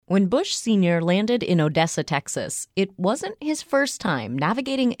When Bush Sr. landed in Odessa, Texas, it wasn't his first time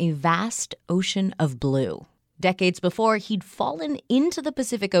navigating a vast ocean of blue. Decades before, he'd fallen into the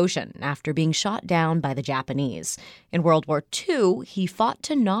Pacific Ocean after being shot down by the Japanese. In World War II, he fought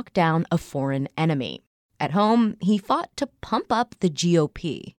to knock down a foreign enemy. At home, he fought to pump up the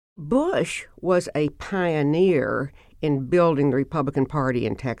GOP. Bush was a pioneer in building the Republican Party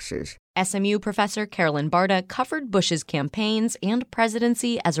in Texas. SMU professor Carolyn Barta covered Bush's campaigns and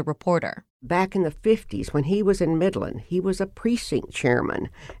presidency as a reporter. Back in the 50s, when he was in Midland, he was a precinct chairman.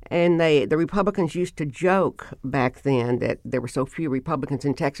 And the Republicans used to joke back then that there were so few Republicans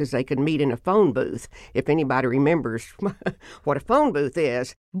in Texas they could meet in a phone booth, if anybody remembers what a phone booth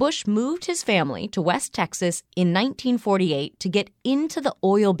is. Bush moved his family to West Texas in 1948 to get into the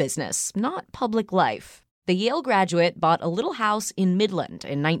oil business, not public life. The Yale graduate bought a little house in Midland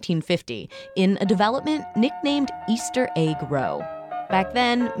in 1950 in a development nicknamed Easter Egg Row. Back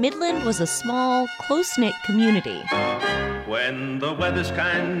then, Midland was a small, close-knit community. When the weather's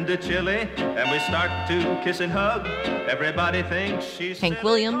kinda chilly and we start to kiss and hug, everybody thinks she's... Hank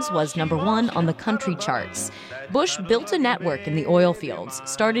Williams was #1 on the country charts. Bush built a network in the oil fields,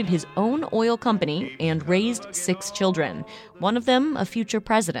 started his own oil company, and raised 6 children, one of them a future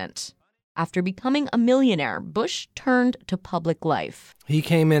president. After becoming a millionaire, Bush turned to public life. He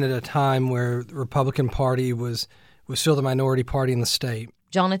came in at a time where the Republican Party was still the minority party in the state.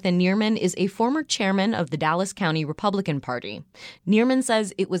 Jonathan Neerman is a former chairman of the Dallas County Republican Party. Neerman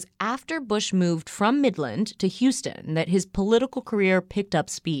says it was after Bush moved from Midland to Houston that his political career picked up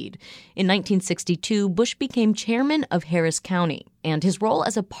speed. In 1962, Bush became chairman of Harris County, and his role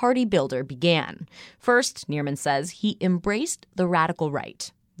as a party builder began. First, Neerman says, he embraced the radical right.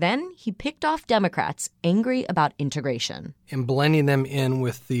 Then he picked off Democrats angry about integration. And blending them in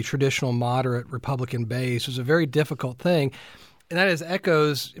with the traditional moderate Republican base was a very difficult thing. And that has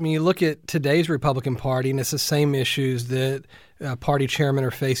echoes. I mean, you look at today's Republican Party, and it's the same issues that party chairmen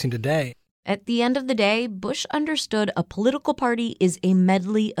are facing today. At the end of the day, Bush understood a political party is a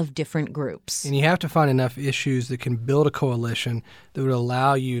medley of different groups. And you have to find enough issues that can build a coalition that would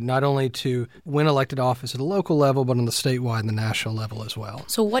allow you not only to win elected office at the local level, but on the statewide and the national level as well.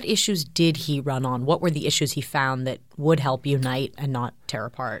 So what issues did he run on? What were the issues he found that would help unite and not tear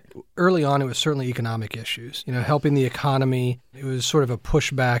apart? Early on, it was certainly economic issues. Helping the economy. It was sort of a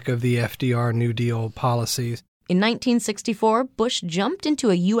pushback of the FDR New Deal policies. In 1964, Bush jumped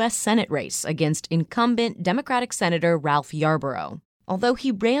into a U.S. Senate race against incumbent Democratic Senator Ralph Yarborough. Although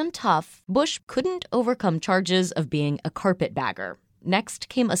he ran tough, Bush couldn't overcome charges of being a carpetbagger. Next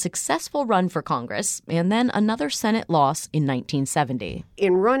came a successful run for Congress and then another Senate loss in 1970.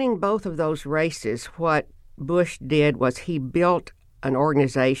 In running both of those races, what Bush did was he built an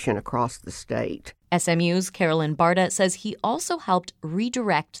organization across the state. SMU's Carolyn Barta says he also helped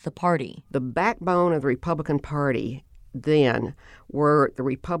redirect the party. The backbone of the Republican Party then were the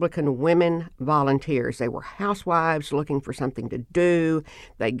Republican women volunteers. They were housewives looking for something to do.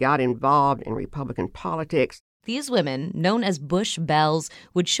 They got involved in Republican politics. These women, known as Bush Belles,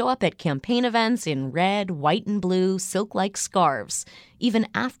 would show up at campaign events in red, white, and blue silk-like scarves. Even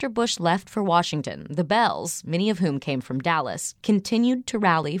after Bush left for Washington, the Belles, many of whom came from Dallas, continued to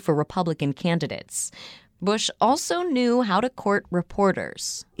rally for Republican candidates. Bush also knew how to court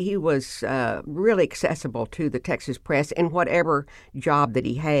reporters. He was really accessible to the Texas press in whatever job that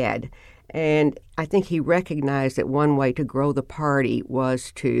he had. And I think he recognized that one way to grow the party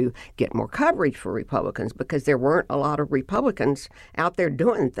was to get more coverage for Republicans because there weren't a lot of Republicans out there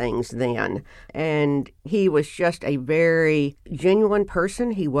doing things then. And he was just a very genuine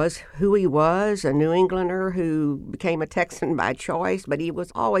person. He was who he was, a New Englander who became a Texan by choice, but he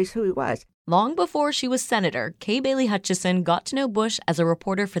was always who he was. Long before she was senator, Kay Bailey Hutchison got to know Bush as a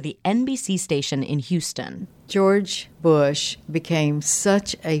reporter for the NBC station in Houston. George Bush became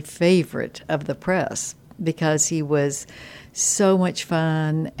such a favorite of the press because he was so much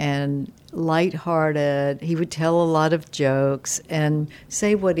fun and lighthearted. He would tell a lot of jokes and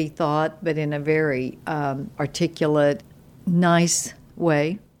say what he thought, but in a very articulate, nice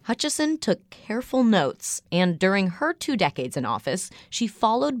way. Hutchison took careful notes, and during her 2 decades in office, she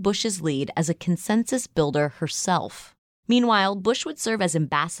followed Bush's lead as a consensus builder herself. Meanwhile, Bush would serve as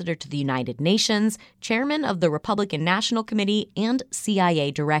ambassador to the United Nations, chairman of the Republican National Committee, and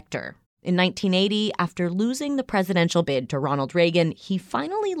CIA director. In 1980, after losing the presidential bid to Ronald Reagan, he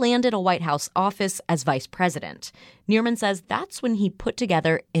finally landed a White House office as vice president. Neerman says that's when he put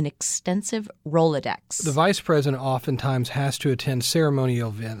together an extensive Rolodex. The vice president oftentimes has to attend ceremonial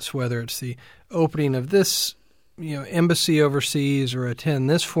events, whether it's the opening of this embassy overseas or attend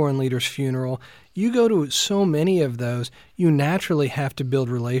this foreign leader's funeral, you go to so many of those, you naturally have to build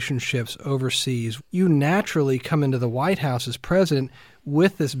relationships overseas. You naturally come into the White House as president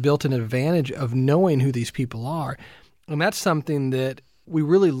with this built-in advantage of knowing who these people are. And that's something that we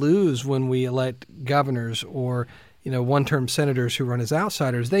really lose when we elect governors or one-term senators who run as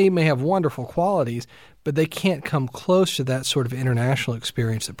outsiders. They may have wonderful qualities, but they can't come close to that sort of international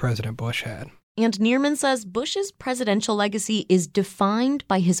experience that President Bush had. And Neerman says Bush's presidential legacy is defined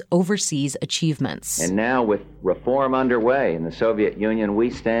by his overseas achievements. And now, with reform underway in the Soviet Union, we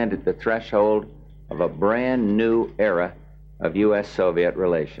stand at the threshold of a brand new era of U.S.-Soviet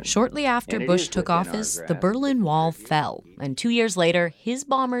relations. Shortly after Bush took office, the Berlin Wall fell, and 2 years later, his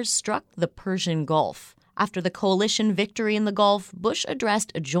bombers struck the Persian Gulf. After the coalition victory in the Gulf, Bush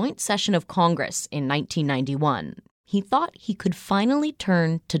addressed a joint session of Congress in 1991. He thought he could finally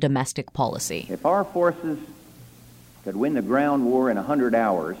turn to domestic policy. If our forces could win the ground war in 100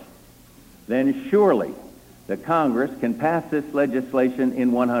 hours, then surely the Congress can pass this legislation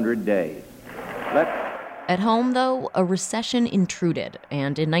in 100 days. At home, though, a recession intruded,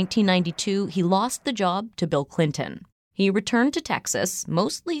 and in 1992, he lost the job to Bill Clinton. He returned to Texas,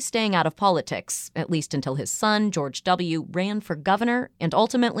 mostly staying out of politics, at least until his son, George W., ran for governor and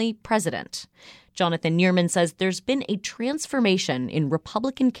ultimately president. Jonathan Neerman says there's been a transformation in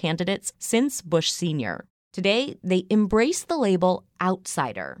Republican candidates since Bush Sr. Today, they embrace the label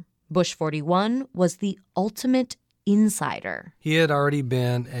outsider. Bush 41 was the ultimate insider. He had already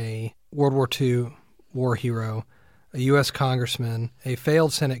been a World War II war hero, a U.S. congressman, a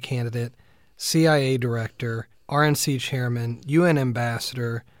failed Senate candidate, CIA director, RNC chairman, UN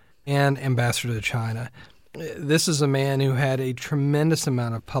ambassador, and ambassador to China. This is a man who had a tremendous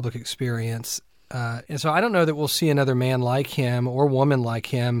amount of public experience. And so I don't know that we'll see another man like him or woman like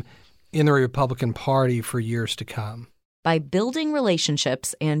him in the Republican Party for years to come. By building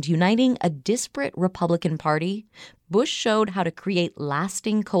relationships and uniting a disparate Republican Party, Bush showed how to create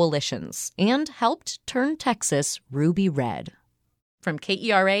lasting coalitions and helped turn Texas ruby red. From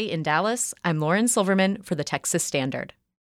KERA in Dallas, I'm Lauren Silverman for the Texas Standard.